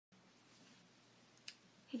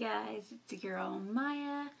Hey guys, it's your girl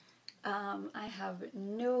Maya. I have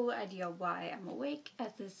no idea why I'm awake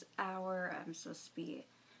at this hour. I'm supposed to be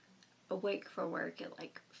awake for work at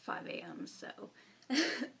like 5 a.m. so.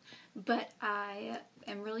 But I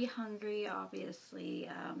am really hungry, obviously.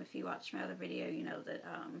 If you watch my other video, you know that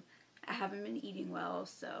I haven't been eating well,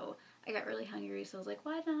 so I got really hungry, so I was like,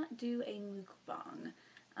 why not do a mukbang?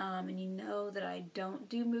 And you know that I don't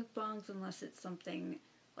do mukbangs unless it's something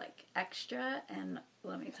like extra, and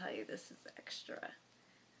let me tell you, this is extra.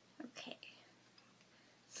 Okay.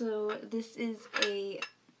 So this is I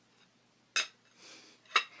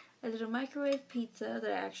did a microwave pizza that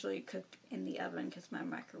I actually cooked in the oven because my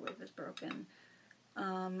microwave is broken.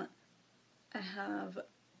 I have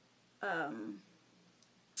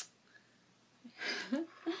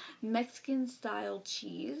Mexican style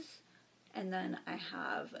cheese, and then I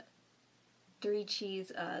have 3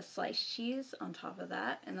 cheese, sliced cheese on top of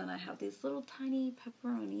that, and then I have these little tiny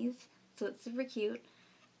pepperonis, so it's super cute,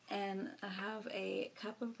 and I have a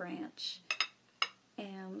cup of ranch,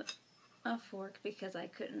 and a fork because I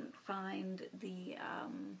couldn't find the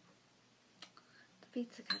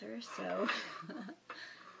pizza cutter, so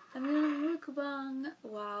I'm gonna mukbang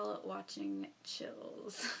while watching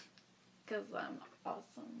Chills, because I'm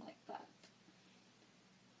awesome like that.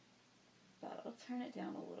 But I'll turn it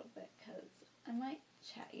down a little bit, because I might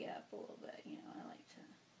chat you up a little bit, you know, I like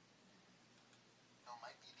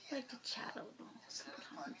to chat a little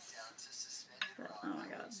sometimes. But, oh my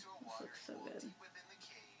god, this looks so good.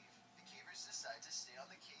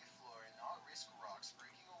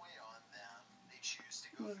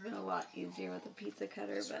 It would have been a lot easier with a pizza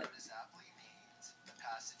cutter, but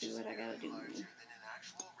see what I gotta do.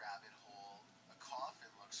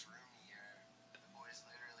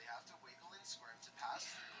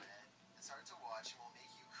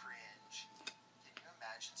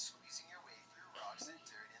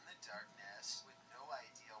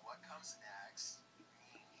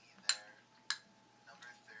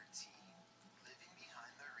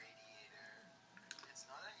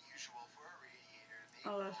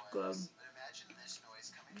 Oh, that's good.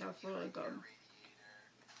 That's really good.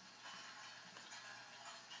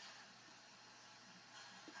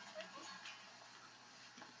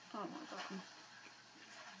 Oh my god.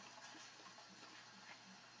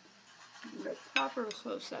 The proper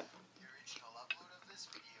close-up.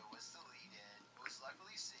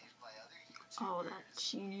 Oh, that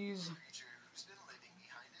cheese.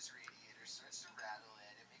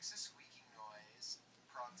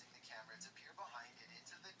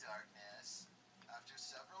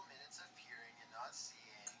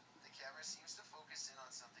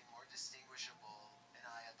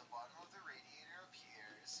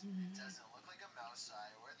 It doesn't look like a mouse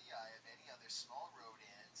eye or the eye of any other small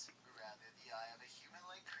rodent, but rather the eye of a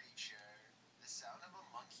human-like creature. The sound of a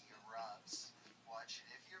monkey erupts. Watch it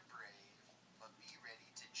if you're brave, but be ready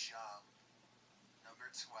to jump. Number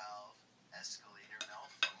 12, escalator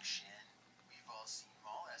malfunction. We've all seen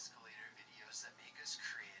mall escalator videos that make us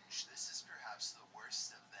cringe. This is perhaps the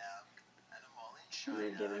worst of them. At a mall in China,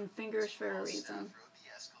 they're giving fingers for a reason.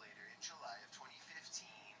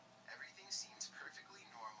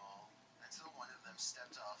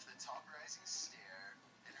 Stepped off the top rising stair,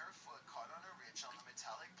 and her foot caught on a ridge on the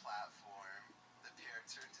metallic platform. The pair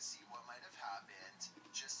turned to see what might have happened,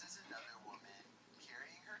 just as another woman,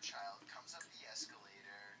 carrying her child, comes up the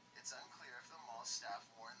escalator. It's unclear if the mall staff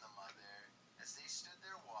warned the mother, as they stood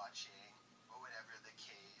there watching, but whatever the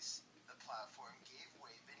case, the platform gave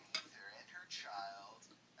way beneath her and her child.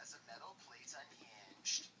 As a metal plate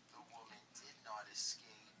unhinged, the woman did not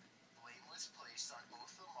escape. Blame was placed on both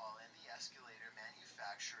the mall and the escalator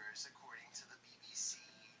manufacturers, according to the BBC.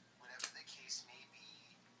 Whatever the case may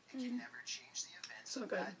be, it can never change the events of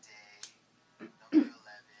that day. Number 11,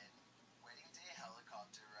 wedding day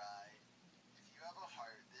helicopter ride. If you have a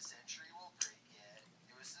heart, this entry will break it.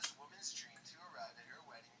 It was this woman's dream to arrive at her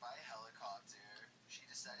wedding by helicopter. She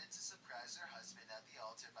decided to surprise her husband at the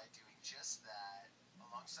altar by doing just that.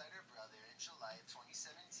 Alongside her brother in July of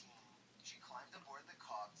 2017, she climbed aboard the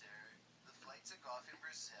copter. The flight took off in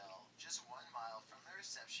Brazil, just 1 mile from the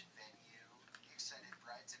reception venue. The excited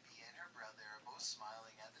bride-to-be and her brother are both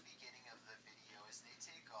smiling at the beginning of the video as they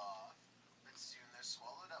take off. But soon they're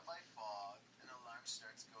swallowed up by fog, an alarm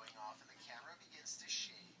starts going off and the camera begins to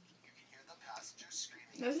shake. You can hear the passengers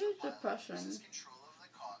screaming. This is depressing. Control of the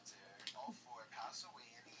copter. All 4 pass away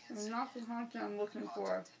in the incident. Not the content I'm looking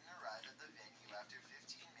for. Didn't arrive at the venue after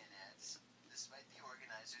 15 minutes, despite the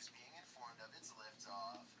organizers being informed of its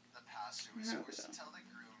liftoff. The pastor was forced to tell the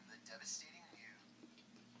groom the devastating news.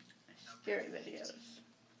 Scary videos.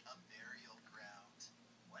 A burial ground.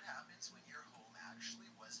 What happens when your home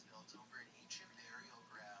actually was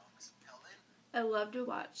I love to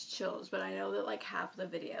watch Chills, but I know that like half the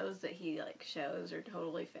videos that he like shows are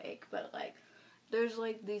totally fake. But like, there's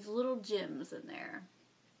like these little gems in there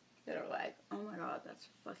that are like, oh my god, that's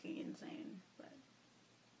fucking insane. But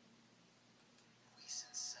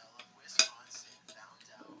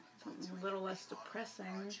something a little less depressing.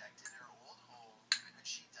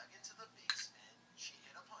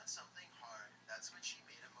 That's when she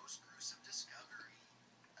made a most gruesome discovery.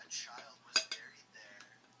 A child was buried there.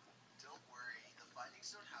 Don't worry, the findings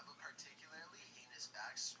don't have a particularly heinous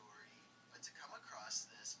backstory, but to come across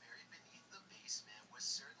this buried beneath the basement was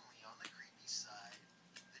certainly on the creepy side.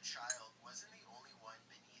 The child wasn't the only one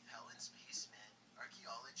beneath Helen's basement.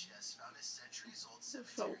 Archaeologists found a centuries-old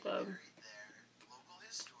cemetery buried there. Local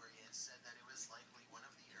historians said that it was likely one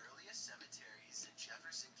of the earliest cemeteries in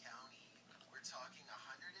Jefferson County. We're talking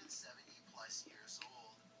 170 plus years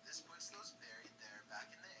old. This puts those buried there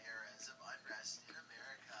back in the eras of unrest in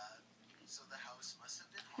America. So the house must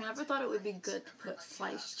have been haunted. I never thought it would be good to put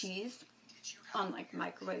sliced cheese on like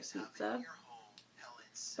microwave pizza.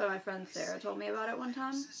 But my friend Sarah told me about it one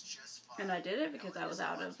time. And I did it because I was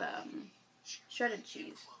out of shredded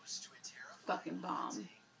cheese. Fucking bomb.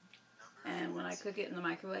 And when I cook it in the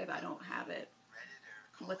microwave, I don't have it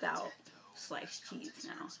without sliced cheese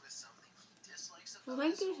now. Well,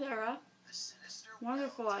 thank you, Sarah.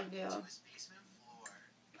 Wonderful idea.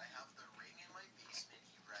 I have the ring in my basement,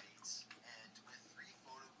 he writes, and with 3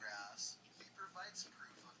 photographs, he provides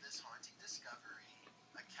proof of this haunting discovery.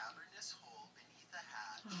 A cavernous hole beneath a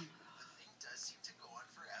hatch. The thing does seem to go on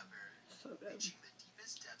forever, So good. reaching the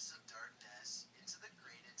deepest depths of darkness into the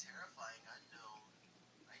great and terrifying unknown.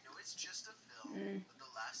 I know it's just a film, but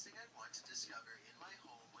the last thing I'd want to discover in my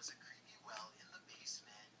home was a creepy well in the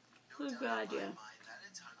basement. No Good idea.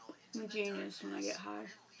 I'm a genius when I get high.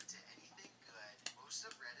 Lead to anything good. Most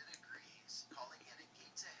of Reddit agrees, calling it a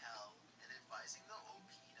gate to hell and advising the OP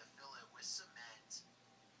to fill it with cement.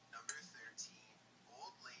 Number 13,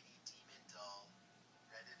 Old Lady Demon Doll.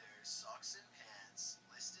 Redditors Socks and Pants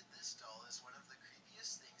listed this doll as one of the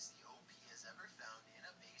creepiest things the OP has ever found in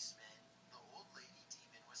a basement. The Old Lady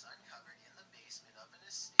Demon was uncovered in the basement of an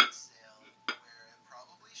estate sale, where it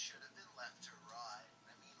probably should have been left to rot.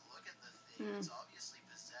 I mean, look at the thing. It's obviously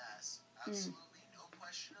possessed. Absolutely no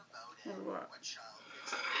question about it. What child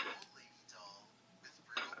picks up an old lady doll with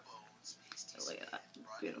brittle bones, pasty Look skin, at that.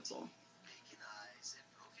 rotten Beautiful. teeth, vacant eyes, and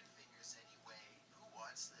broken fingers anyway? Who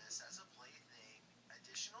wants this as a plaything?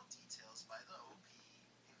 Additional details by the OP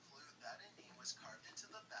include that a name was carved into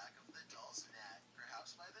the back of the doll's neck,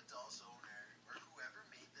 perhaps by the doll's owner, or whoever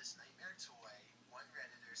made this nightmare toy. One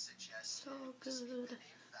Redditor suggested So to speak good. the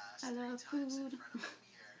name fast I 3 love times in food. front of the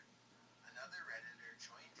mirror. Another Redditor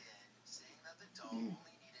joined in, saying that the doll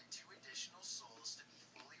only needed 2 additional souls to be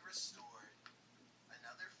fully restored.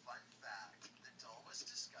 Another fun fact, the doll was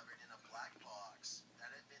discovered in a black box that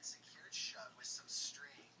had been secured shut with some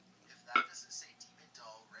string. If that doesn't say Demon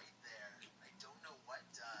Doll right there, I don't know what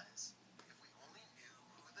does. If we only knew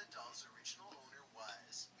who the doll's original owner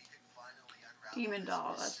was, we could finally unravel Demon this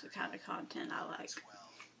doll, that's the mystery. kind of content I like. 12.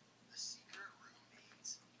 The secret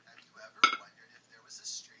roommates. Have you ever wondered if there was a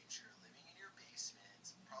stranger living in your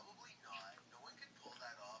basement? Probably not. No one could pull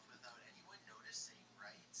that off without anyone noticing,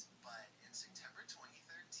 right? But in September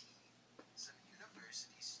 2013, some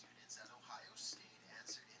university students at Ohio State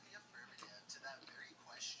answered in the affirmative to that very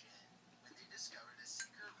question when they discovered a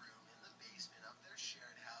secret room in the basement of their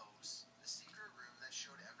shared house. The secret room that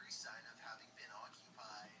showed every sign of having been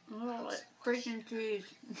occupied. Oh, like freaking cheese.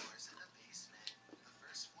 Floors in the basement. The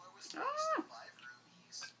first floor was leased to 5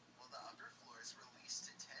 roomies, while the upper floors were leased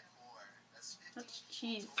to 10 more. That's 15 That's people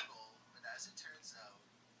cheese. total. But as it turns out,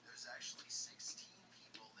 there's actually 16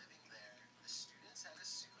 people living there. The students had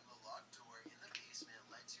assumed the locked door in the basement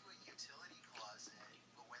led to a utility closet,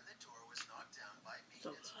 but when the door was knocked down by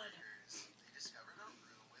maintenance workers, they discovered a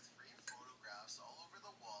room with framed photographs all over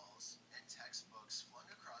the walls and textbooks flung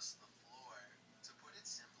across the floor. To put it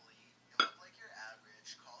simply, it looked like your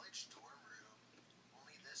average college dorm room,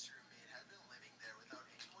 only this roommate had been living there without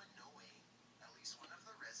anyone knowing. At least one of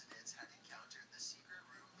the residents had encountered the secret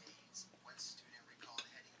roommates. One student recalled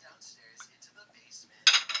heading downstairs into the basement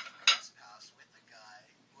and crossed paths with the guy,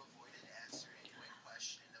 who avoided answering when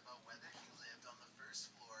questioned about whether he lived on the first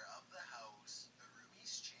floor of the house. The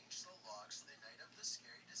roomies changed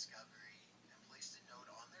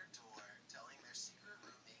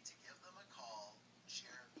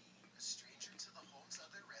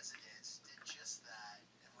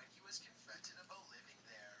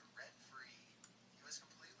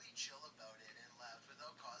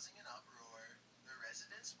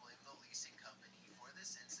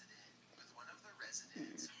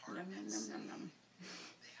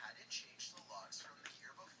They hadn't changed the locks from the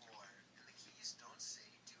year before, and the keys don't say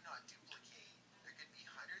do not duplicate. There could be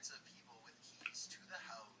hundreds of people with keys to the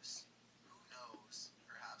house. Who knows?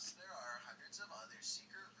 Perhaps there are hundreds of other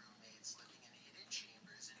secret roommates living in hidden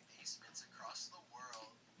chambers and basements across the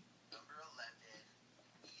world. Number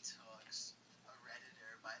 11. Eat Hooks. A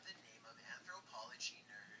Redditor by the name of Anthropology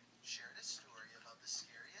Nerd shared a story about the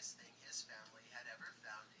scariest thing his family had ever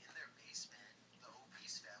found in their basement. The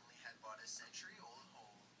obese family had bought a century-old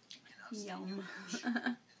home in upstate New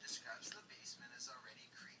Hampshire and describes the basement as already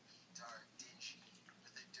creepy, dark, dingy,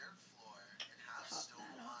 with a dirt floor and half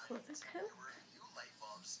stone lines. There were a few light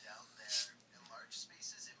bulbs down there and large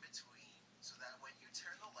spaces in between, so that when you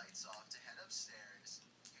turn the lights off to head upstairs,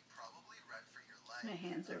 you'd probably run for your life. My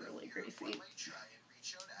hands are really greasy. Might try and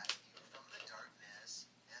reach out at you from the darkness.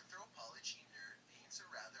 Anthropology Nerd paints a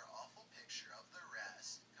rather awful picture of the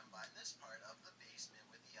rest. Combine this part of the basement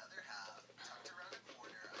with the other half, tucked around a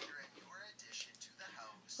corner under a newer addition to the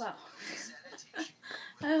house. Well,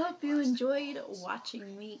 I hope you enjoyed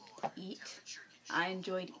watching me eat. I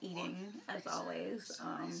enjoyed eating, as always.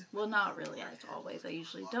 Well, not really as always. I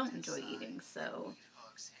usually don't enjoy eating, so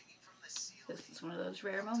this is one of those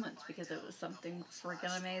rare moments because it was something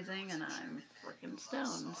freaking amazing and I'm freaking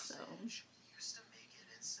stoned, so yeah.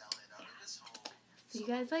 See you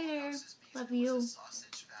guys later. Love you.